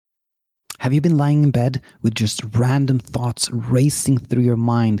Have you been lying in bed with just random thoughts racing through your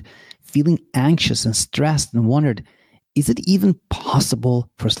mind, feeling anxious and stressed and wondered, is it even possible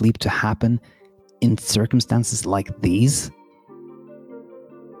for sleep to happen in circumstances like these?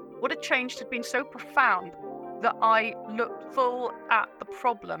 What had changed had been so profound that I looked full at the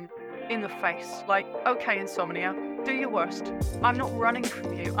problem in the face. Like, okay, insomnia, do your worst. I'm not running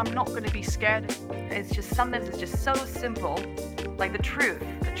from you. I'm not going to be scared. It's just, sometimes it's just so simple. Like the truth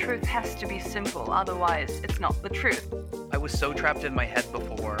has to be simple. Otherwise, it's not the truth. I was so trapped in my head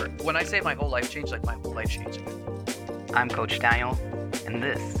before. When I say my whole life changed, like my whole life changed. I'm Coach Daniel, and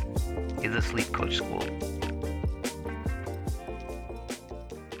this is the Sleep Coach School.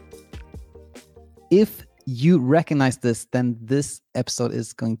 If you recognize this, then this episode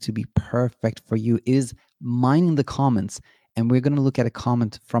is going to be perfect for you. It is mining the comments, and we're going to look at a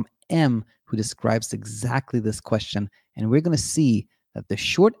comment from M who describes exactly this question, and we're going to see that the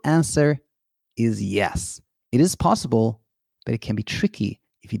short answer is yes. It is possible, but it can be tricky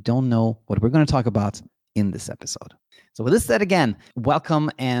if you don't know what we're going to talk about in this episode. So with this said, again,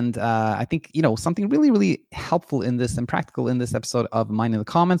 welcome. And I think, something really, really helpful in this and practical in this episode of Mining the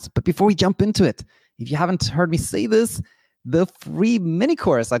Comments. But before we jump into it, if you haven't heard me say this, the free mini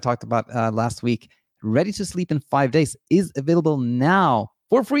course I talked about last week, Ready to Sleep in 5 Days, is available now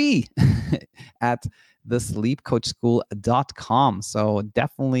for free at thesleepcoachschool.com. So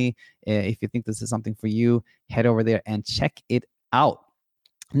definitely, if you think this is something for you, head over there and check it out.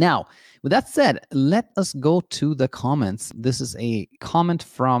 Now, with that said, let us go to the comments. This is a comment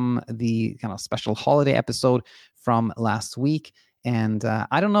from the kind of special holiday episode from last week. And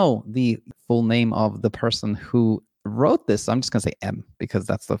I don't know the full name of the person who wrote this. So I'm just going to say M because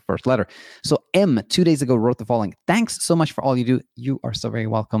that's the first letter. So M 2 days ago wrote the following. Thanks so much for all you do. You are so very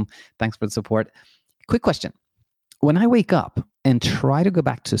welcome. Thanks for the support. Quick question. When I wake up and try to go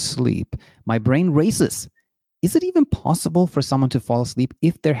back to sleep, my brain races. Is it even possible for someone to fall asleep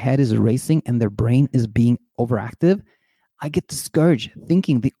if their head is racing and their brain is being overactive? I get discouraged,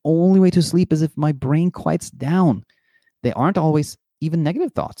 thinking the only way to sleep is if my brain quiets down. They aren't always even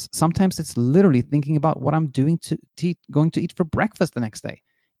negative thoughts. Sometimes it's literally thinking about what I'm going to eat for breakfast the next day.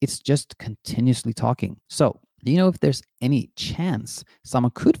 It's just continuously talking. So, do you know if there's any chance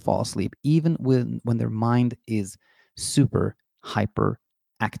someone could fall asleep even when their mind is super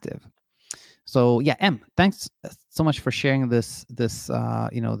hyperactive? So yeah, M, thanks so much for sharing this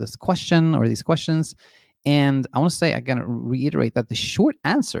question or these questions. And I want to say, again, reiterate that the short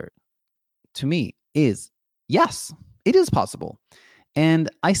answer to me is yes, it is possible. And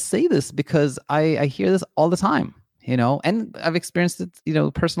I say this because I hear this all the time, and I've experienced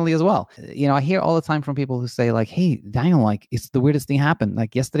it, personally as well. I hear all the time from people who say like, hey, Daniel, like it's the weirdest thing happened.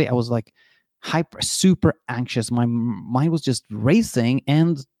 Like yesterday I was like super anxious. My mind was just racing,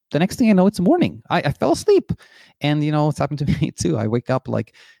 and the next thing I know, it's morning. I fell asleep, and it's happened to me too. I wake up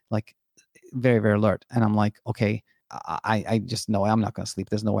like very, very alert, and I'm like, okay, I just know I'm not going to sleep.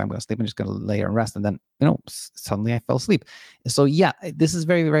 There's no way I'm going to sleep. I'm just going to lay here and rest, and then suddenly I fell asleep. So yeah, this is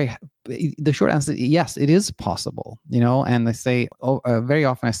very, very. The short answer, yes, it is possible. And I say very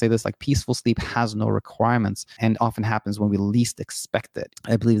often I say this, like peaceful sleep has no requirements, and often happens when we least expect it.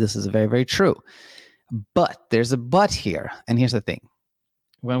 I believe this is very, very true. But there's a but here, and here's the thing.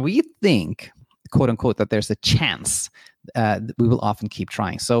 When we think, quote unquote, that there's a chance, we will often keep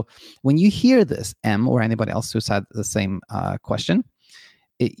trying. So when you hear this, M, or anybody else who's had the same question,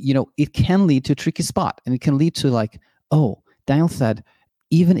 it can lead to a tricky spot. And it can lead to like, oh, Daniel said,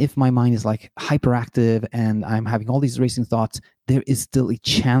 even if my mind is like hyperactive and I'm having all these racing thoughts, there is still a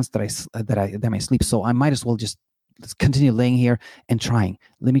chance that I may sleep. So I might as well just continue laying here and trying.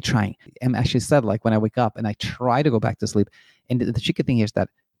 Let me try. M actually said, like, when I wake up and I try to go back to sleep. And the tricky thing is that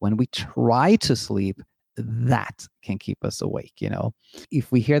when we try to sleep, that can keep us awake.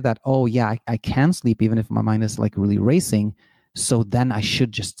 If we hear that, oh yeah, I can sleep even if my mind is like really racing, so then I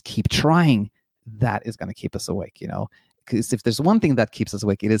should just keep trying. That is going to keep us awake. Because if there's one thing that keeps us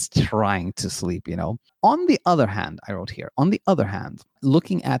awake, it is trying to sleep. On the other hand, I wrote here, on the other hand,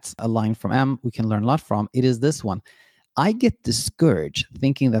 looking at a line from M, we can learn a lot from. It is this one. I get discouraged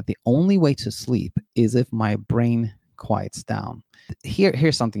thinking that the only way to sleep is if my brain quiets down.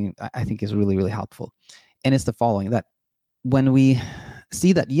 Here's something I think is really, really helpful. And it's the following, that when we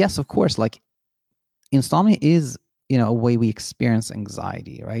see that, yes, of course, like insomnia is, a way we experience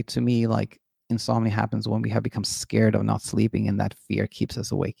anxiety, right? To me, like insomnia happens when we have become scared of not sleeping, and that fear keeps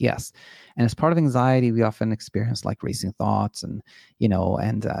us awake. Yes. And as part of anxiety, we often experience like racing thoughts and,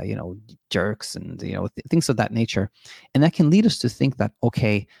 jerks and, things of that nature. And that can lead us to think that,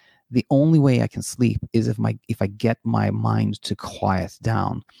 okay, the only way I can sleep is if I get my mind to quiet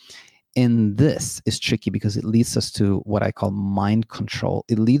down. in this is tricky because it leads us to what I call mind control.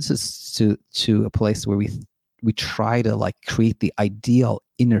 It leads us to a place where we try to like create the ideal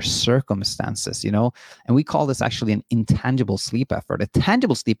inner circumstances, you know, and we call this actually an intangible sleep effort. A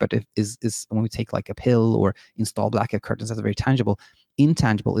tangible sleep effort is when we take like a pill or install blackout curtains. That's very tangible.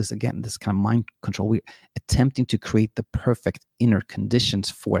 Intangible is, again, this kind of mind control. We're attempting to create the perfect inner conditions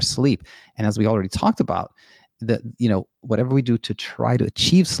for sleep. And as we already talked about, whatever we do to try to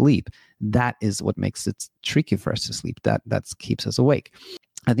achieve sleep, that is what makes it tricky for us to sleep. That keeps us awake.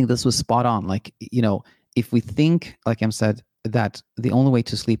 I think this was spot on. Like, you know, if we think, like Em said, that the only way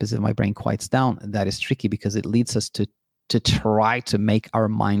to sleep is if my brain quiets down, that is tricky because it leads us to try to make our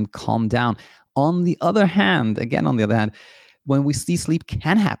mind calm down. On the other hand, when we see sleep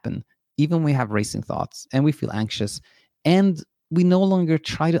can happen, even when we have racing thoughts and we feel anxious, and we no longer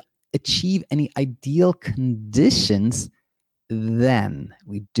try to achieve any ideal conditions, then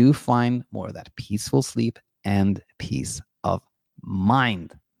we do find more of that peaceful sleep and peace of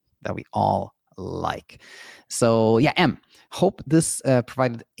mind that we all like. So yeah, Em, hope this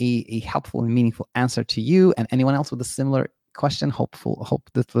provided a helpful and meaningful answer to you and anyone else with a similar question. Hope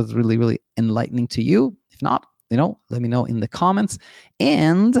this was really, really enlightening to you. If not, let me know in the comments.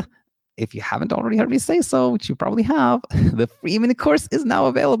 And if you haven't already heard me say so, which you probably have, the free mini course is now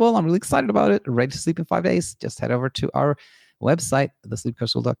available. I'm really excited about it. Ready to sleep in 5 days. Just head over to our website,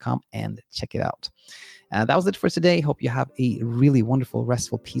 thesleepcoachschool.com, and check it out. That was it for today. Hope you have a really wonderful,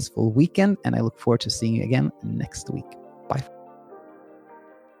 restful, peaceful weekend. And I look forward to seeing you again next week. Bye.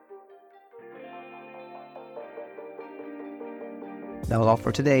 That was all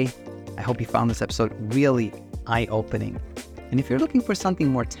for today. I hope you found this episode really eye-opening. And if you're looking for something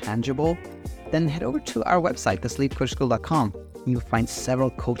more tangible, then head over to our website, thesleepcoachschool.com. You'll find several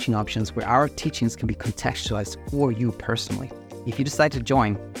coaching options where our teachings can be contextualized for you personally. If you decide to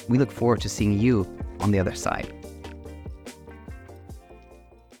join, we look forward to seeing you on the other side.